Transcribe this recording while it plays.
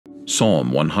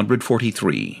Psalm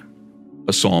 143,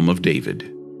 a psalm of David.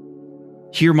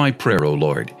 Hear my prayer, O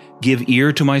Lord. Give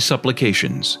ear to my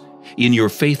supplications. In your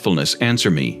faithfulness answer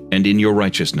me, and in your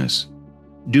righteousness.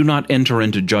 Do not enter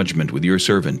into judgment with your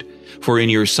servant, for in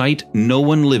your sight no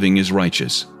one living is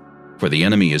righteous. For the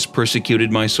enemy has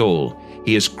persecuted my soul.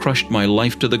 He has crushed my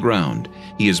life to the ground.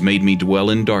 He has made me dwell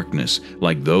in darkness,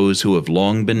 like those who have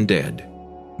long been dead.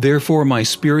 Therefore my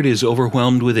spirit is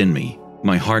overwhelmed within me.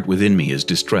 My heart within me is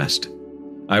distressed.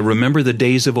 I remember the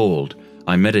days of old.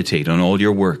 I meditate on all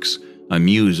your works. I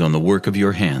muse on the work of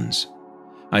your hands.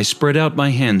 I spread out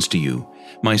my hands to you.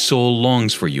 My soul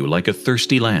longs for you like a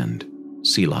thirsty land.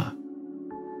 Selah.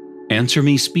 Answer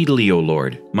me speedily, O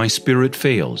Lord. My spirit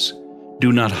fails.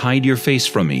 Do not hide your face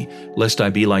from me, lest I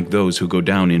be like those who go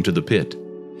down into the pit.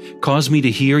 Cause me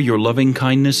to hear your loving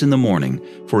kindness in the morning,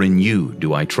 for in you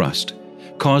do I trust.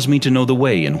 Cause me to know the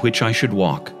way in which I should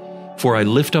walk, for I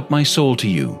lift up my soul to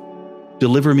you.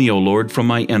 Deliver me, O Lord, from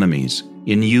my enemies.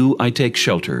 In you I take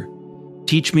shelter.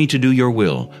 Teach me to do your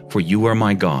will, for you are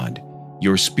my God.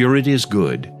 Your spirit is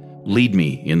good. Lead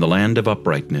me in the land of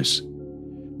uprightness.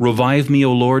 Revive me,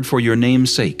 O Lord, for your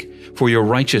name's sake. For your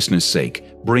righteousness' sake,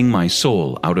 bring my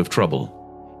soul out of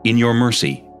trouble. In your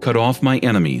mercy, cut off my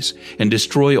enemies, and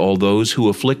destroy all those who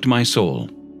afflict my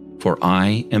soul. For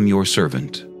I am your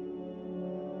servant.